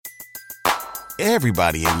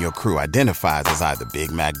Everybody in your crew identifies as either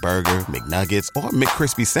Big Mac Burger, McNuggets, or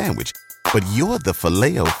McCrispy Sandwich. But you're the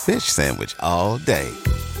Filet-O-Fish Sandwich all day.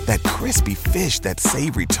 That crispy fish, that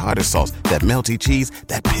savory tartar sauce, that melty cheese,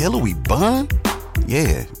 that pillowy bun.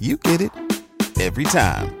 Yeah, you get it. Every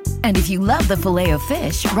time. And if you love the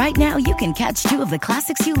Filet-O-Fish, right now you can catch two of the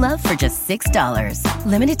classics you love for just $6.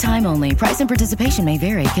 Limited time only. Price and participation may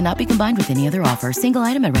vary. Cannot be combined with any other offer. Single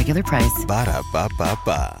item at regular price.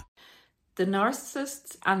 Ba-da-ba-ba-ba. The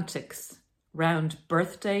Narcissists' Antics round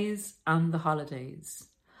birthdays and the holidays.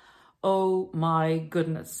 Oh my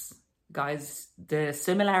goodness, guys, the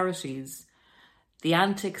similarities, the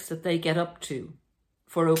antics that they get up to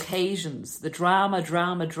for occasions, the drama,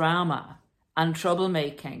 and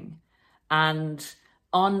troublemaking and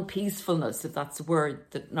unpeacefulness, if that's a word,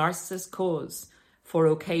 that narcissists cause for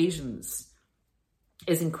occasions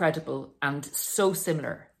is incredible and so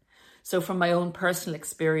similar. So from my own personal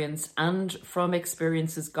experience and from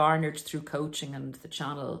experiences garnered through coaching and the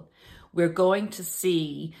channel, we're going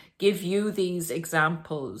to give you these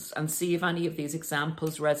examples and see if any of these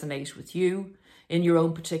examples resonate with you in your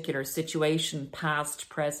own particular situation, past,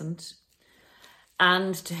 present,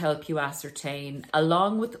 and to help you ascertain,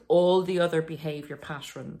 along with all the other behaviour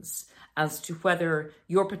patterns, as to whether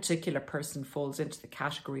your particular person falls into the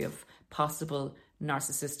category of possible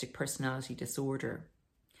narcissistic personality disorder.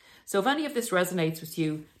 So if any of this resonates with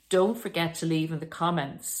you, don't forget to leave in the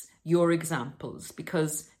comments your examples,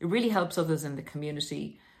 because it really helps others in the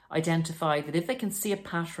community identify that if they can see a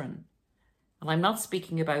pattern, and I'm not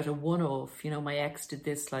speaking about a one-off, my ex did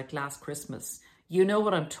this like last Christmas. You know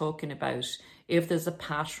what I'm talking about. If there's a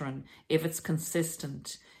pattern, if it's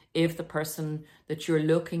consistent, if the person that you're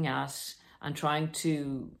looking at and trying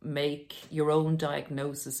to make your own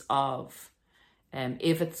diagnosis of,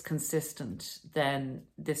 if it's consistent, then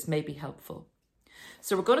this may be helpful.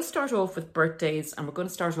 So we're going to start off with birthdays, and we're going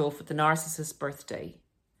to start off with the narcissist's birthday.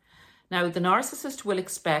 Now, the narcissist will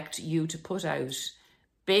expect you to put out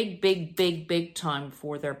big time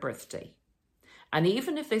for their birthday. And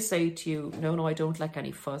even if they say to you, no, I don't like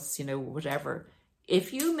any fuss, whatever.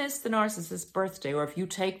 If you miss the narcissist's birthday, or if you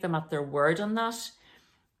take them at their word on that,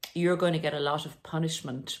 you're going to get a lot of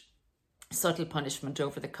punishment, subtle punishment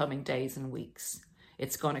over the coming days and weeks.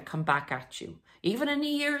 It's going to come back at you. Even in a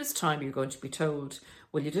year's time, you're going to be told,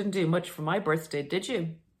 well, you didn't do much for my birthday, did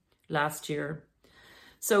you, last year?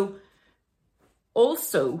 So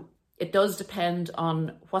also, it does depend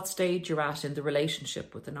on what stage you're at in the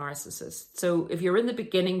relationship with the narcissist. So if you're in the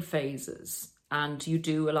beginning phases and you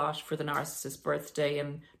do a lot for the narcissist's birthday,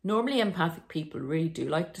 and normally empathic people really do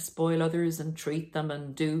like to spoil others and treat them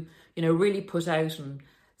and do, really put out and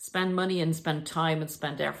spend money and spend time and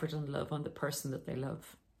spend effort and love on the person that they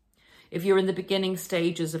love. If you're in the beginning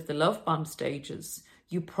stages of the love bomb stages,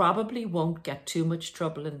 you probably won't get too much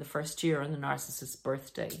trouble in the first year on the narcissist's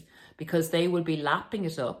birthday, because they will be lapping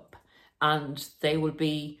it up and they will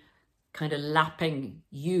be kind of lapping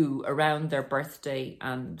you around their birthday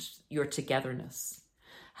and your togetherness.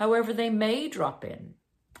 However, they may drop in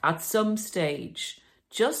at some stage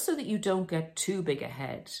just so that you don't get too big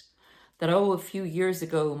ahead. That, a few years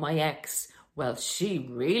ago, my ex, well, she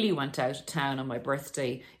really went out of town on my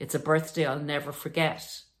birthday. It's a birthday I'll never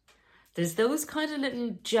forget. There's those kind of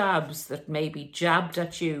little jabs that may be jabbed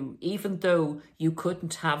at you, even though you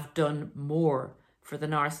couldn't have done more for the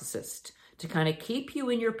narcissist, to kind of keep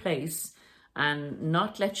you in your place and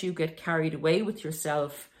not let you get carried away with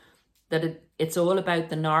yourself, that it's all about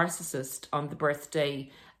the narcissist on the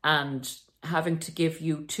birthday, and having to give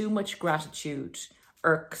you too much gratitude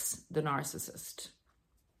irks the narcissist.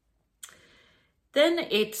 Then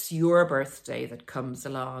it's your birthday that comes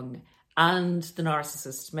along, and the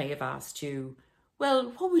narcissist may have asked you,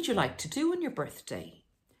 well, what would you like to do on your birthday?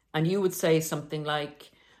 And you would say something like,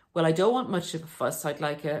 well, I don't want much of a fuss. I'd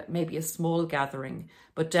like maybe a small gathering,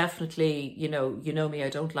 but definitely, you know me, I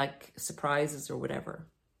don't like surprises or whatever.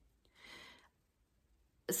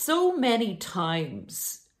 So many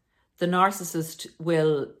times the narcissist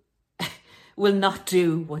will not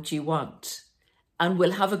do what you want and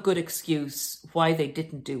will have a good excuse why they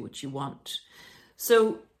didn't do what you want.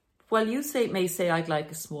 So while you may say, I'd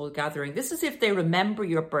like a small gathering, this is if they remember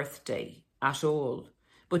your birthday at all.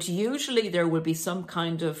 But usually there will be some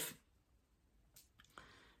kind of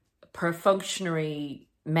perfunctory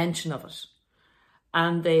mention of it.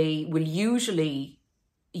 And they will usually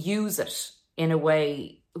use it in a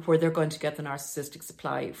way where they're going to get the narcissistic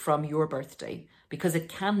supply from your birthday, because it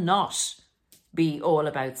cannot be all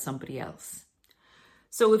about somebody else.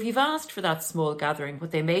 So if you've asked for that small gathering,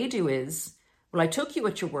 what they may do is, well, I took you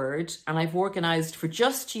at your word and I've organised for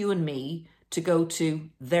just you and me to go to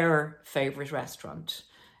their favourite restaurant.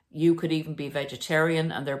 You could even be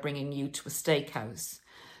vegetarian and they're bringing you to a steakhouse.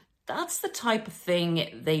 That's the type of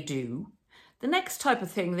thing they do. The next type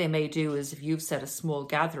of thing they may do is, if you've set a small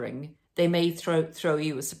gathering, they may throw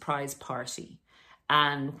you a surprise party.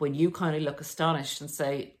 And when you kind of look astonished and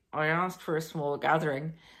say, I asked for a small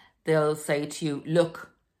gathering, they'll say to you,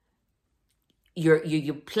 look,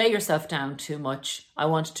 you play yourself down too much. I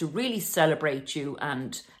wanted to really celebrate you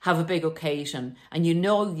and have a big occasion. And you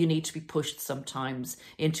know you need to be pushed sometimes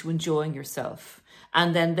into enjoying yourself.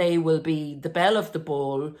 And then they will be the belle of the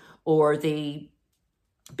ball or the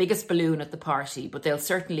biggest balloon at the party, but they'll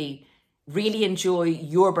certainly really enjoy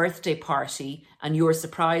your birthday party and your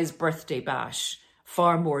surprise birthday bash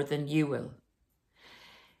far more than you will.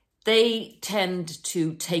 They tend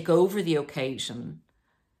to take over the occasion,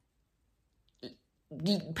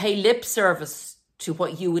 pay lip service to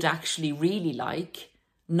what you would actually really like,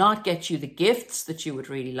 not get you the gifts that you would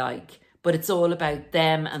really like, but it's all about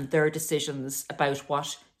them and their decisions about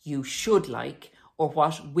what you should like or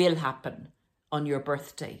what will happen on your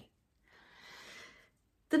birthday.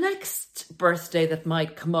 The next birthday that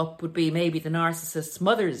might come up would be maybe the narcissist's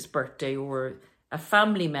mother's birthday or a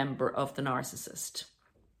family member of the narcissist.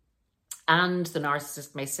 And the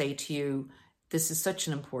narcissist may say to you, this is such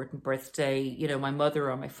an important birthday. You know, my mother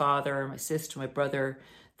or my father or my sister, my brother,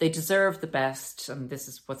 they deserve the best. And this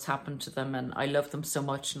is what's happened to them. And I love them so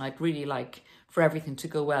much. And I'd really like for everything to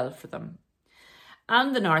go well for them.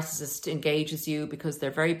 And the narcissist engages you because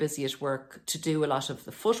they're very busy at work to do a lot of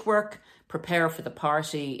the footwork, prepare for the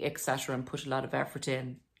party, etc., and put a lot of effort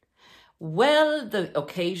in. Well, the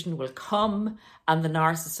occasion will come and the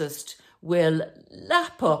narcissist will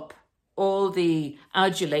lap up all the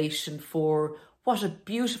adulation for what a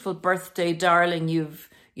beautiful birthday, darling,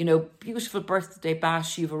 beautiful birthday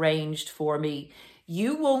bash you've arranged for me.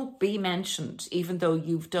 You won't be mentioned, even though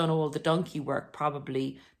you've done all the donkey work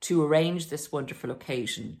probably to arrange this wonderful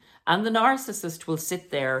occasion. And the narcissist will sit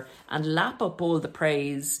there and lap up all the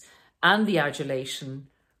praise and the adulation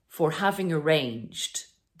for having arranged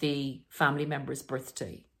the family member's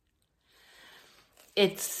birthday.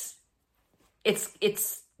 It's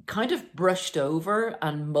kind of brushed over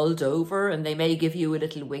and mulled over, and they may give you a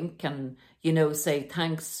little wink and, say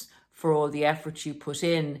thanks for all the effort you put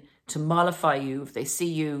in to mollify you if they see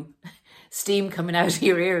you steam coming out of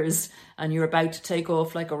your ears and you're about to take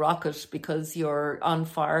off like a rocket because you're on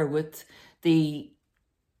fire with the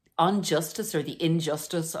injustice or the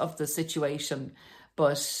injustice of the situation.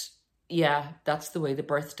 But yeah, that's the way the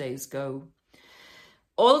birthdays go.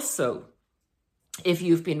 Also, if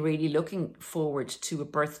you've been really looking forward to a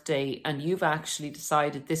birthday and you've actually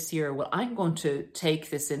decided this year, well, I'm going to take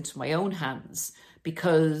this into my own hands,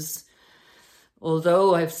 because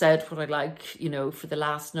although I've said what I like, for the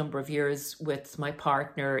last number of years with my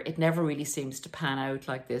partner, it never really seems to pan out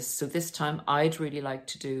like this. So this time I'd really like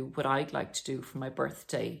to do what I'd like to do for my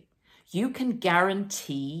birthday. You can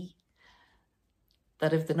guarantee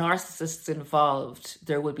that if the narcissist's involved,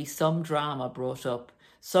 there will be some drama brought up,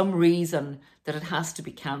 some reason that it has to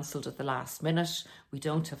be cancelled at the last minute. We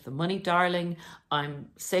don't have the money, darling. I'm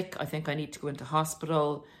sick. I think I need to go into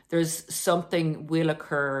hospital. There's something will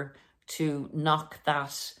occur to knock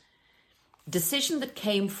that decision that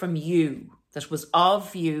came from you, that was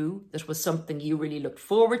of you, that was something you really looked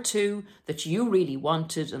forward to, that you really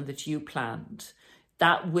wanted and that you planned.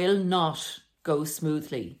 That will not go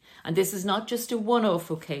smoothly. And this is not just a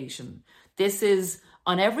one-off occasion. This is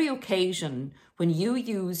on every occasion when you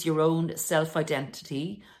use your own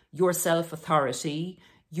self-identity, your self-authority,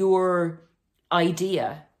 your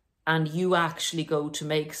idea, and you actually go to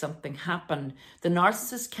make something happen. The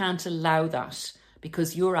narcissist can't allow that,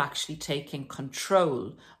 because you're actually taking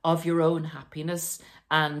control of your own happiness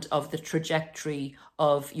and of the trajectory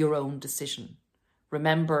of your own decision.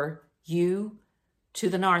 Remember, you to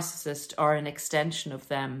the narcissist are an extension of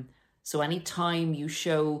them. So any time you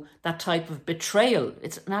show that type of betrayal,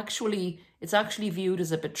 it's actually viewed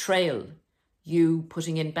as a betrayal. You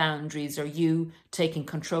putting in boundaries or you taking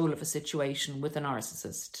control of a situation with a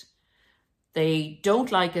narcissist. They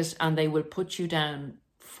don't like it and they will put you down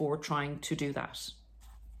for trying to do that.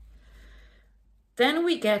 Then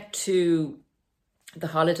we get to the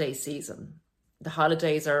holiday season. The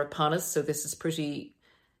holidays are upon us, so this is a pretty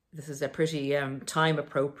time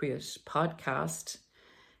appropriate podcast.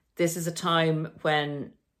 This is a time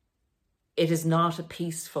when it is not a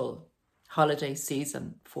peaceful holiday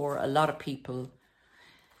season for a lot of people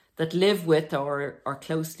that live with or are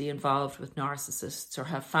closely involved with narcissists or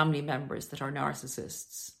have family members that are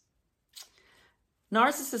narcissists.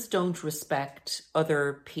 Narcissists don't respect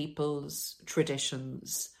other people's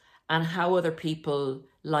traditions and how other people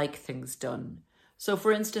like things done. So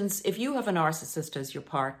for instance, if you have a narcissist as your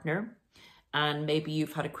partner, and maybe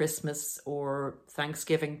you've had a Christmas or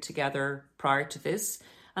Thanksgiving together prior to this,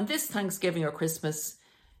 and this Thanksgiving or Christmas,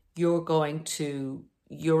 you're going to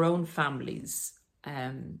your own family's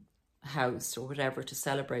house or whatever to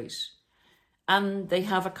celebrate. And they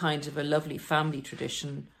have a kind of a lovely family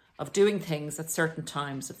tradition of doing things at certain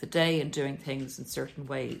times of the day and doing things in certain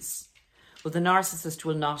ways. Well, the narcissist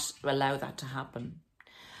will not allow that to happen.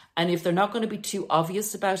 And if they're not going to be too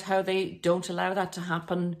obvious about how they don't allow that to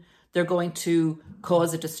happen, they're going to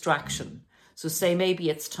cause a distraction. So say maybe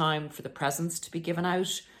it's time for the presents to be given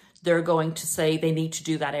out. They're going to say they need to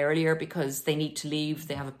do that earlier because they need to leave.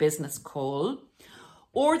 They have a business call.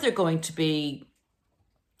 Or they're going to be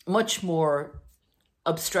much more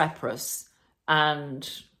obstreperous and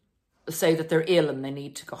say that they're ill and they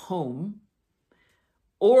need to go home.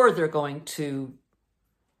 Or they're going to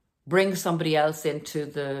bring somebody else into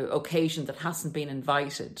the occasion that hasn't been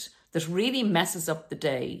invited, that really messes up the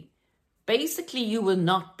day. Basically, you will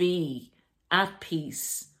not be at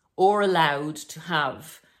peace or allowed to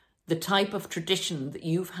have the type of tradition that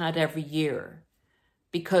you've had every year,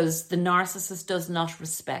 because the narcissist does not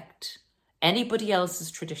respect anybody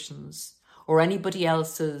else's traditions or anybody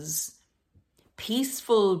else's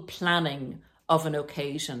peaceful planning of an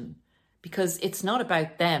occasion, because it's not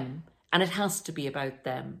about them and it has to be about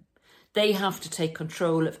them. They have to take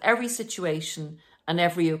control of every situation and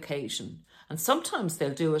every occasion. And sometimes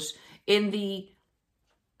they'll do it in the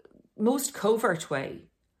most covert way.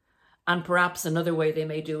 And perhaps another way they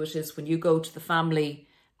may do it is when you go to the family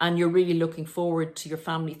and you're really looking forward to your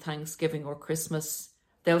family Thanksgiving or Christmas,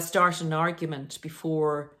 they'll start an argument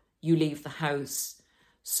before you leave the house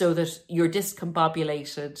so that you're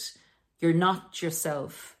discombobulated, you're not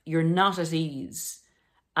yourself, you're not at ease,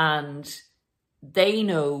 and they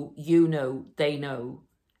know, you know, they know,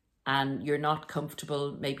 and you're not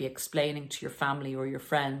comfortable maybe explaining to your family or your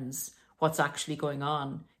friends what's actually going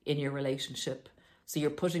on in your relationship. So you're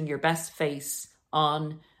putting your best face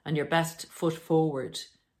on and your best foot forward,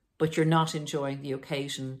 but you're not enjoying the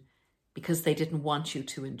occasion because they didn't want you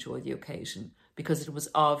to enjoy the occasion, because it was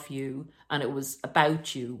of you and it was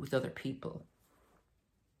about you with other people.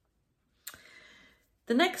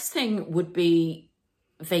 The next thing would be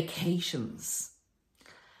vacations.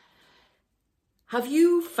 Have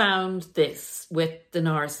you found this with the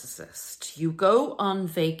narcissist? You go on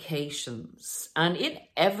vacations and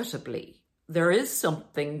inevitably there is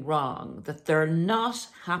something wrong that they're not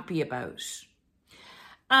happy about.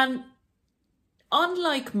 And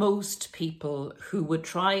unlike most people who would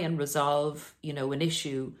try and resolve, an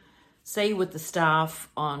issue, say with the staff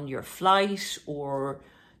on your flight or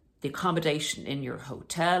the accommodation in your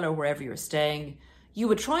hotel or wherever you're staying, you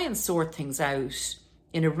would try and sort things out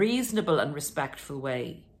in a reasonable and respectful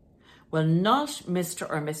way. Well, not Mr.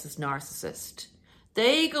 or Mrs. Narcissist.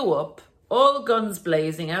 They go up, all guns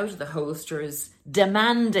blazing out of the holsters,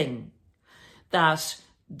 demanding that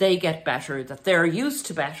they get better, that they're used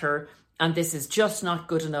to better, and this is just not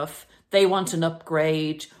good enough. They want an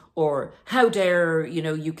upgrade, or how dare,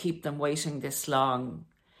 you keep them waiting this long.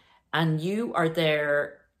 And you are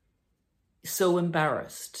there so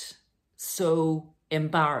embarrassed.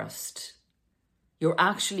 You're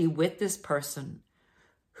actually with this person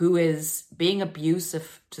who is being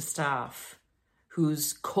abusive to staff,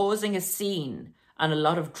 who's causing a scene and a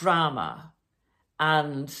lot of drama.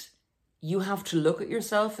 And you have to look at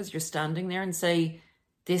yourself as you're standing there and say,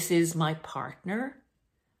 this is my partner,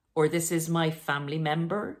 or this is my family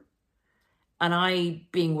member. And I,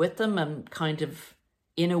 being with them and kind of,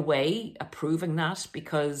 in a way, approving that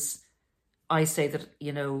because I say that,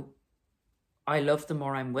 I love them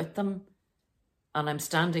or I'm with them and I'm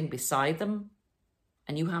standing beside them.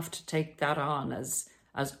 And you have to take that on as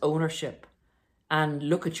ownership and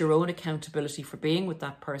look at your own accountability for being with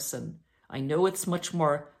that person. I know it's much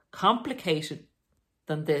more complicated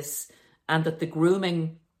than this, and that the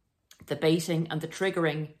grooming, the baiting and the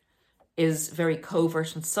triggering is very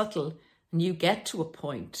covert and subtle. And you get to a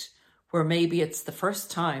point where maybe it's the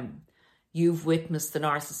first time you've witnessed the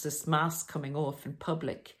narcissist mask coming off in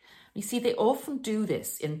public. You see, they often do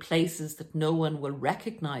this in places that no one will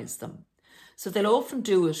recognize them. So they'll often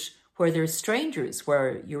do it where there's strangers,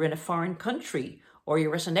 where you're in a foreign country or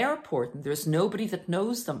you're at an airport and there's nobody that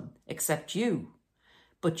knows them except you.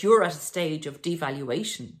 But you're at a stage of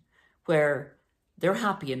devaluation where they're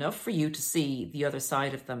happy enough for you to see the other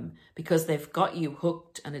side of them because they've got you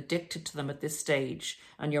hooked and addicted to them at this stage,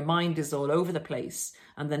 and your mind is all over the place,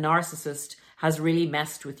 and the narcissist has really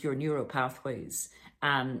messed with your neural pathways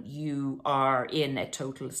and you are in a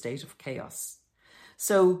total state of chaos.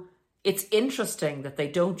 So it's interesting that they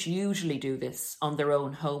don't usually do this on their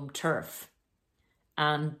own home turf.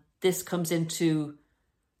 And this comes into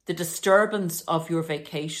the disturbance of your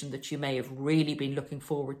vacation that you may have really been looking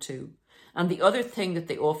forward to. And the other thing that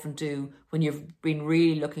they often do when you've been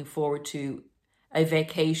really looking forward to a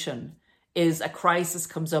vacation is a crisis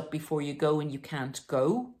comes up before you go and you can't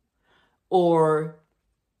go. Or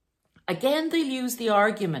again, they'll use the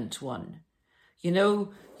argument one. You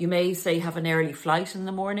know, you may say have an early flight in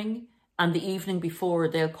the morning, and the evening before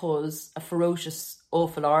they'll cause a ferocious,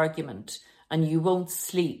 awful argument and you won't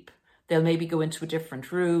sleep. They'll maybe go into a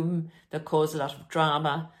different room. They'll cause a lot of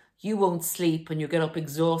drama. You won't sleep and you get up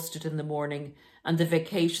exhausted in the morning, and the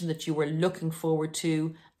vacation that you were looking forward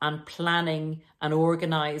to and planning and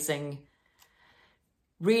organising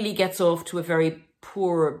really gets off to a very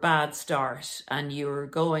poor, bad start, and you're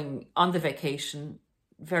going on the vacation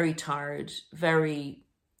very tired, very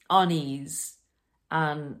unease,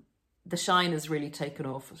 and the shine is really taken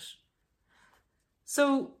off it.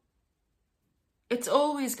 So it's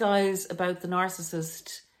always, guys, about the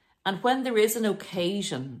narcissist. And when there is an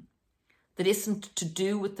occasion that isn't to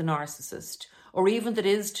do with the narcissist, or even that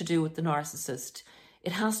is to do with the narcissist,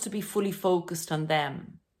 it has to be fully focused on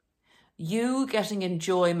them. You getting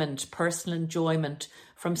enjoyment, personal enjoyment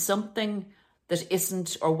from something that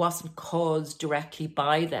isn't or wasn't caused directly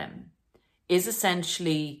by them is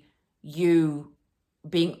essentially you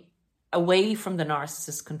being away from the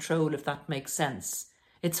narcissist's control, if that makes sense.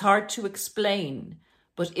 It's hard to explain,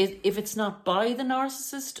 but if it's not by the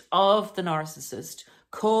narcissist, of the narcissist,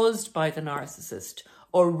 caused by the narcissist,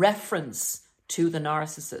 or reference to the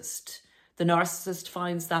narcissist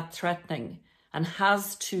finds that threatening and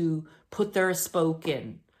has to put their spoke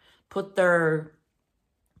in, put their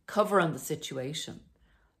cover on the situation,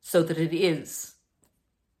 so that it is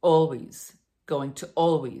always going to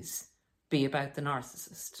always be about the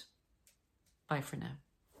narcissist. Bye for now.